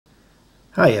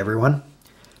Hi everyone.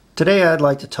 Today I'd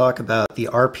like to talk about the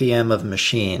RPM of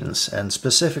machines and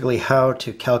specifically how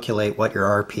to calculate what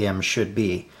your RPM should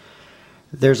be.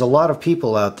 There's a lot of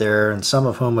people out there, and some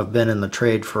of whom have been in the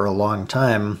trade for a long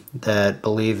time, that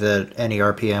believe that any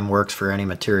RPM works for any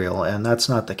material, and that's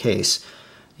not the case.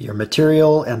 Your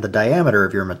material and the diameter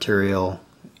of your material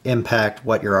impact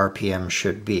what your RPM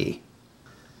should be.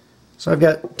 So I've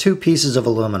got two pieces of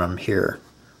aluminum here.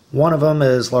 One of them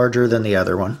is larger than the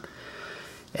other one.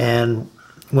 And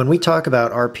when we talk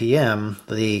about RPM,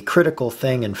 the critical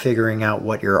thing in figuring out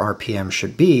what your RPM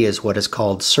should be is what is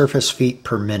called surface feet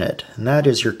per minute, and that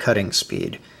is your cutting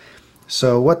speed.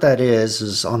 So what that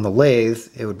is on the lathe,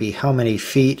 it would be how many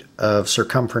feet of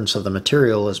circumference of the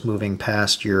material is moving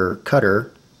past your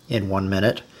cutter in 1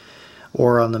 minute,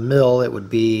 or on the mill it would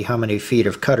be how many feet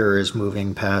of cutter is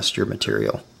moving past your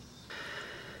material.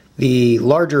 The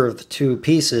larger of the two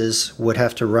pieces would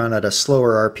have to run at a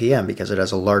slower RPM because it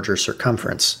has a larger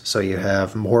circumference, so you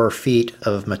have more feet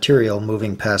of material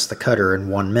moving past the cutter in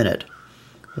 1 minute.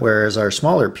 Whereas our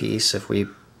smaller piece, if we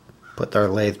put our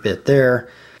lathe bit there,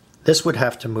 this would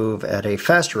have to move at a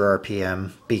faster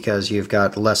RPM because you've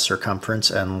got less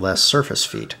circumference and less surface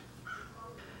feet.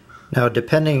 Now,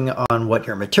 depending on what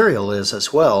your material is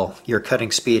as well, your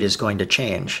cutting speed is going to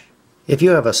change. If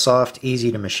you have a soft,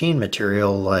 easy-to-machine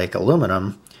material like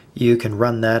aluminum, you can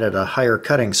run that at a higher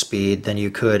cutting speed than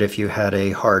you could if you had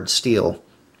a hard steel.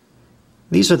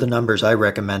 These are the numbers I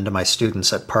recommend to my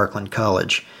students at Parkland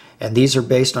College, and these are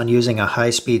based on using a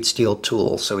high-speed steel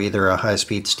tool, so either a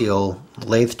high-speed steel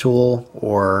lathe tool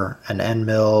or an end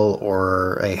mill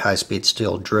or a high-speed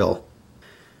steel drill.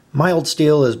 Mild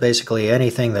steel is basically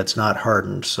anything that's not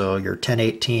hardened, so your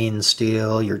 1018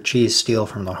 steel, your cheese steel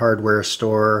from the hardware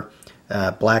store,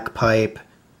 black pipe,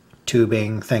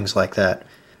 tubing, things like that.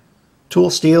 Tool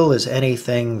steel is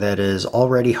anything that is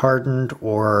already hardened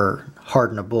or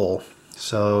hardenable.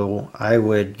 So I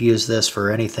would use this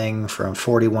for anything from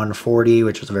 4140,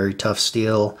 which is a very tough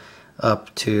steel,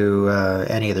 up to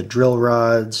any of the drill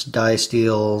rods, die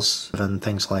steels, and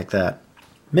things like that.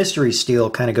 Mystery steel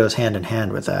kind of goes hand in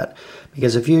hand with that,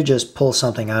 because if you just pull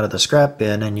something out of the scrap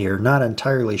bin and you're not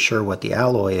entirely sure what the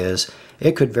alloy is,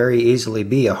 it could very easily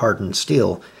be a hardened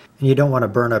steel, and you don't want to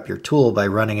burn up your tool by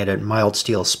running it at mild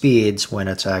steel speeds when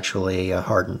it's actually a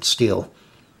hardened steel.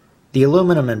 The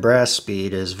aluminum and brass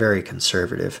speed is very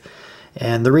conservative,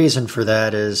 and the reason for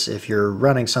that is if you're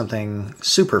running something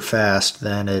super fast,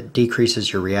 then it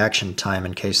decreases your reaction time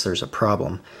in case there's a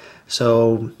problem.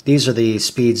 So these are the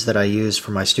speeds that I use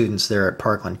for my students there at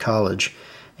Parkland College,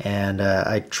 and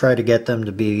I try to get them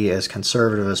to be as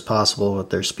conservative as possible with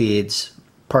their speeds,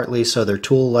 partly so their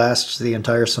tool lasts the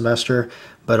entire semester,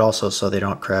 but also so they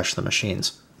don't crash the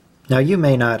machines. Now, you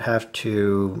may not have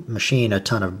to machine a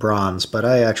ton of bronze, but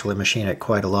I actually machine it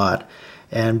quite a lot.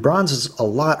 And bronze is a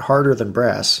lot harder than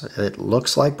brass. It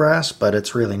looks like brass, but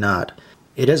it's really not.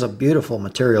 It is a beautiful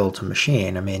material to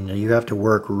machine. I mean, you have to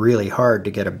work really hard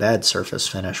to get a bad surface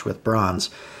finish with bronze,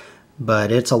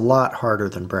 but it's a lot harder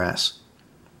than brass.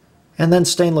 And then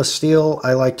stainless steel,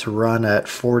 I like to run at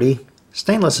 40.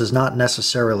 Stainless is not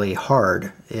necessarily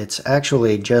hard. It's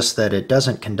actually just that it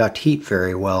doesn't conduct heat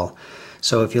very well.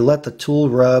 So if you let the tool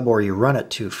rub or you run it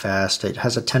too fast, it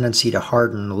has a tendency to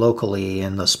harden locally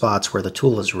in the spots where the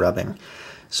tool is rubbing.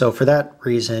 So for that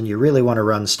reason, you really want to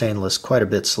run stainless quite a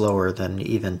bit slower than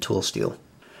even tool steel.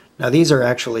 Now, these are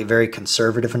actually very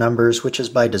conservative numbers, which is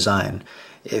by design.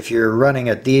 If you're running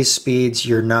at these speeds,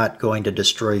 you're not going to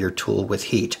destroy your tool with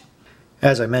heat.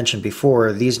 As I mentioned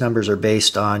before, these numbers are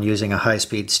based on using a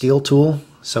high-speed steel tool.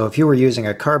 So if you were using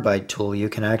a carbide tool, you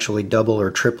can actually double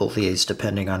or triple these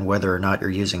depending on whether or not you're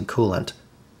using coolant.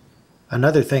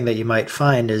 Another thing that you might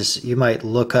find is you might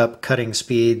look up cutting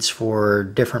speeds for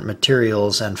different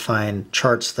materials and find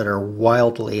charts that are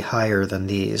wildly higher than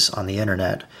these on the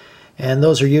internet. And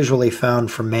those are usually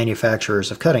found from manufacturers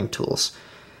of cutting tools.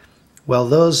 Well,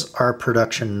 those are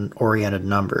production-oriented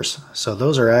numbers. So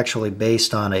those are actually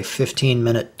based on a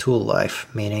 15-minute tool life,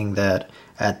 meaning that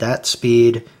at that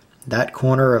speed, that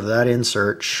corner of that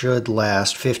insert should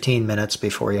last 15 minutes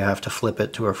before you have to flip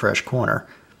it to a fresh corner.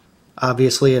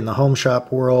 Obviously, in the home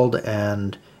shop world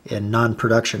and in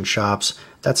non-production shops,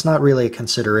 that's not really a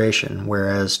consideration,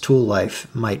 whereas tool life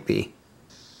might be.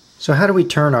 So how do we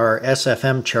turn our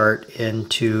SFM chart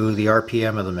into the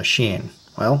RPM of the machine?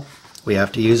 Well, we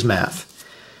have to use math.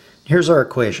 Here's our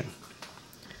equation.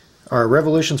 Our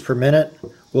revolutions per minute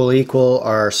will equal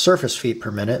our surface feet per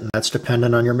minute, and that's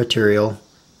dependent on your material,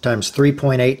 times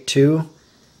 3.82.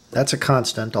 That's a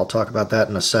constant. I'll talk about that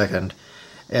in a second.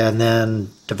 and then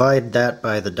divide that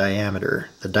by the diameter.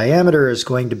 The diameter is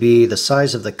going to be the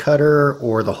size of the cutter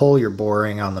or the hole you're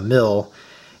boring on the mill,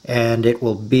 and it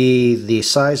will be the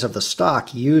size of the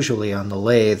stock usually on the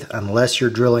lathe unless you're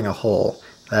drilling a hole.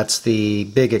 That's the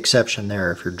big exception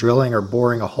there. If you're drilling or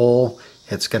boring a hole,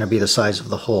 it's going to be the size of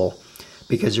the hole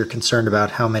because you're concerned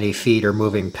about how many feet are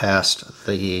moving past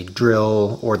the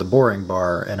drill or the boring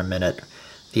bar in a minute.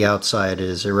 The outside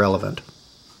is irrelevant.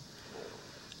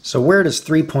 So where does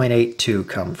 3.82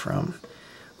 come from?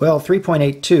 Well,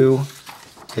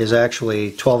 3.82 is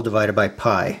actually 12 divided by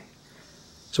pi.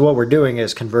 So what we're doing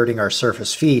is converting our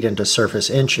surface feet into surface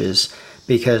inches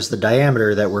because the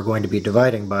diameter that we're going to be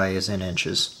dividing by is in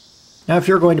inches. Now if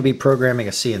you're going to be programming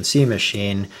a CNC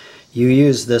machine, you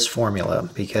use this formula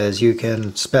because you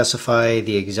can specify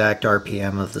the exact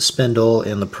RPM of the spindle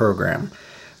in the program.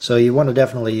 So you want to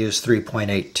definitely use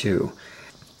 3.82.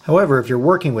 However, if you're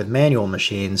working with manual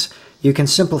machines, you can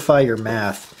simplify your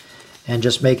math and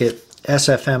just make it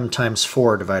SFM times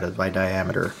 4 divided by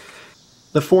diameter.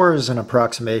 The 4 is an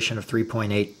approximation of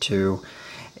 3.82,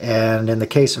 and in the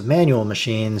case of manual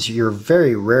machines, you're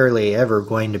very rarely ever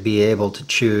going to be able to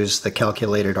choose the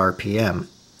calculated RPM.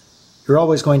 You're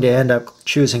always going to end up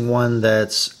choosing one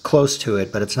that's close to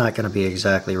it, but it's not going to be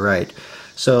exactly right.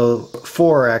 So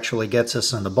 4 actually gets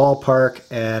us in the ballpark,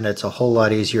 and it's a whole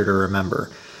lot easier to remember.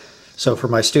 So for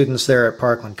my students there at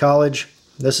Parkland College,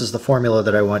 this is the formula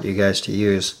that I want you guys to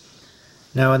use.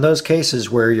 Now in those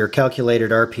cases where your calculated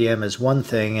RPM is one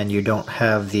thing and you don't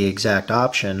have the exact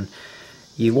option,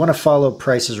 you want to follow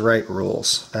Price is Right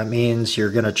rules. That means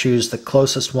you're going to choose the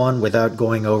closest one without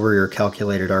going over your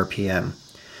calculated RPM.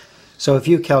 So if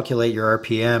you calculate your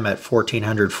RPM at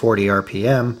 1440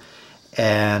 RPM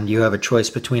and you have a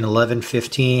choice between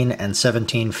 1115 and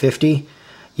 1750,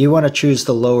 you want to choose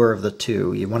the lower of the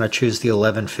two. You want to choose the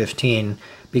 1115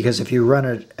 because if you run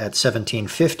it at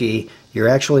 1750, you're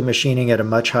actually machining at a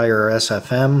much higher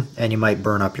SFM and you might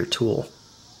burn up your tool.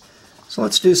 So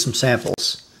let's do some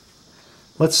samples.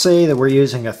 Let's say that we're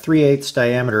using a 3/8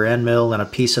 diameter end mill and a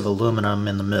piece of aluminum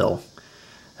in the mill.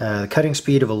 The cutting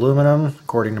speed of aluminum,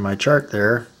 according to my chart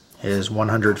there, is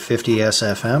 150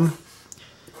 SFM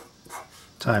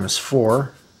times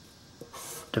 4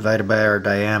 divided by our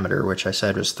diameter, which I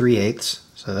said was 3/8,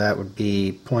 so that would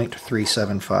be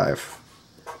 0.375.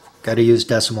 Got to use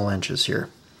decimal inches here.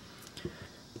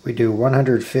 We do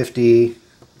 150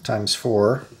 times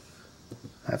 4,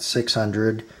 that's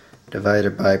 600,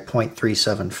 divided by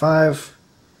 0.375,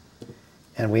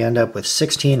 and we end up with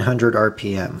 1600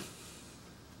 RPM.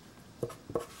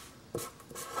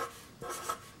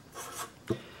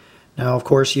 Now, of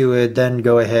course, you would then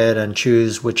go ahead and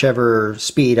choose whichever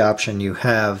speed option you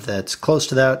have that's close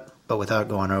to that, but without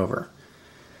going over.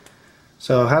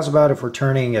 So how's about if we're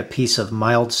turning a piece of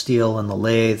mild steel in the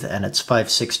lathe and it's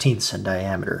 5/16 in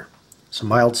diameter? So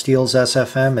mild steel's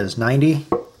SFM is 90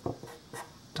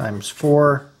 times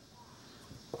 4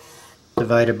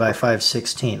 divided by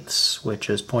 5/16, which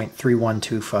is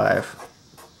 0.3125.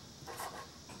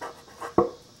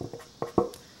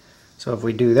 So if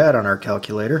we do that on our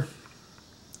calculator,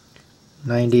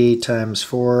 90 times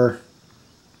 4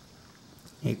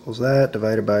 equals that,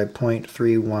 divided by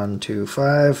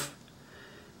 0.3125,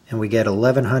 and we get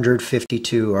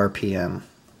 1152 RPM.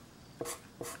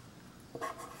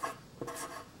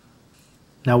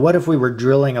 Now what if we were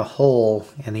drilling a hole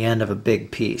in the end of a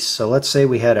big piece? So let's say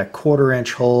we had a 1/4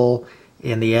 inch hole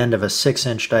in the end of a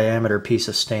 6-inch diameter piece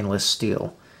of stainless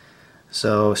steel.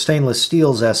 So stainless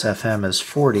steel's SFM is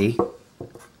 40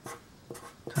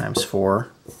 times 4.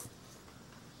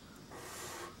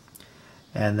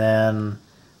 And then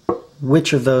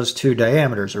which of those two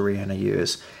diameters are we going to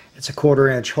use? It's a 1/4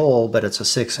 inch hole, but it's a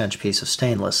 6-inch piece of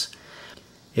stainless.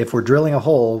 If we're drilling a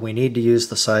hole, we need to use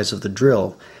the size of the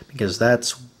drill because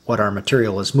that's what our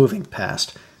material is moving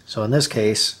past. So in this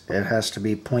case, it has to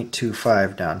be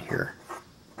 0.25 down here.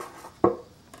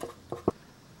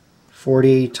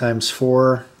 40 times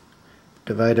 4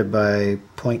 divided by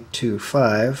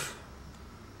 0.25,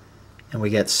 and we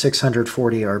get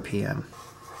 640 RPM.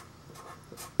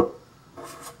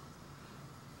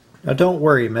 Now don't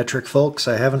worry, metric folks,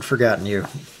 I haven't forgotten you.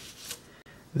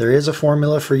 There is a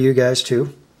formula for you guys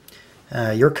too.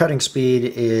 Your cutting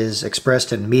speed is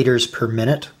expressed in meters per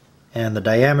minute, and the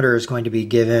diameter is going to be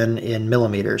given in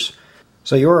millimeters.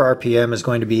 So your RPM is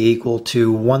going to be equal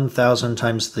to 1,000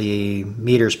 times the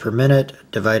meters per minute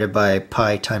divided by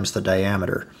pi times the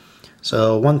diameter.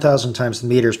 So 1,000 times the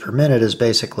meters per minute is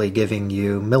basically giving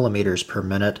you millimeters per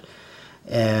minute,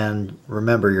 and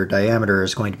remember your diameter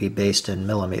is going to be based in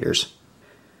millimeters.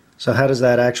 So how does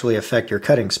that actually affect your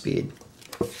cutting speed?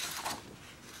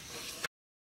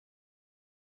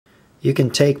 You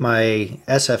can take my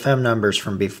SFM numbers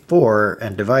from before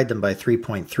and divide them by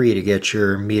 3.3 to get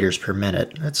your meters per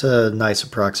minute. That's a nice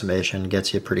approximation,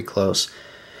 gets you pretty close.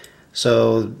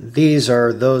 So these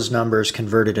are those numbers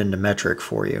converted into metric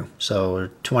for you. So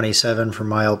 27 for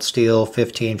mild steel,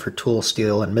 15 for tool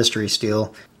steel and mystery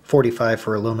steel, 45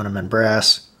 for aluminum and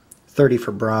brass, 30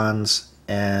 for bronze,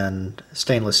 and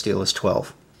stainless steel is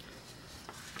 12.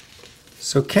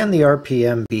 So can the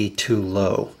RPM be too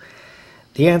low?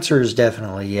 The answer is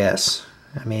definitely yes.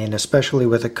 I mean, especially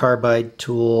with a carbide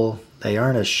tool, they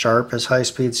aren't as sharp as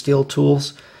high-speed steel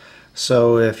tools.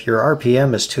 So if your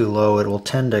RPM is too low, it will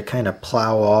tend to kind of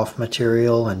plow off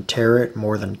material and tear it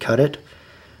more than cut it.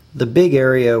 The big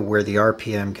area where the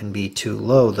RPM can be too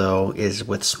low, though, is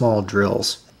with small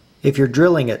drills. If you're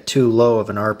drilling at too low of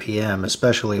an RPM,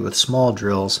 especially with small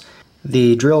drills,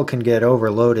 the drill can get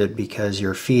overloaded because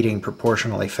you're feeding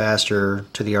proportionally faster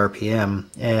to the RPM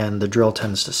and the drill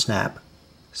tends to snap.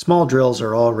 Small drills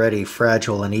are already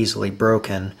fragile and easily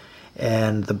broken,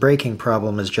 and the breaking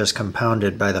problem is just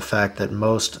compounded by the fact that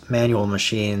most manual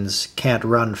machines can't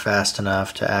run fast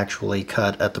enough to actually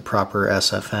cut at the proper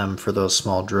SFM for those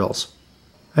small drills.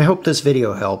 I hope this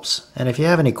video helps, and if you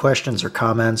have any questions or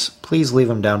comments, please leave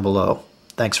them down below.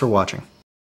 Thanks for watching.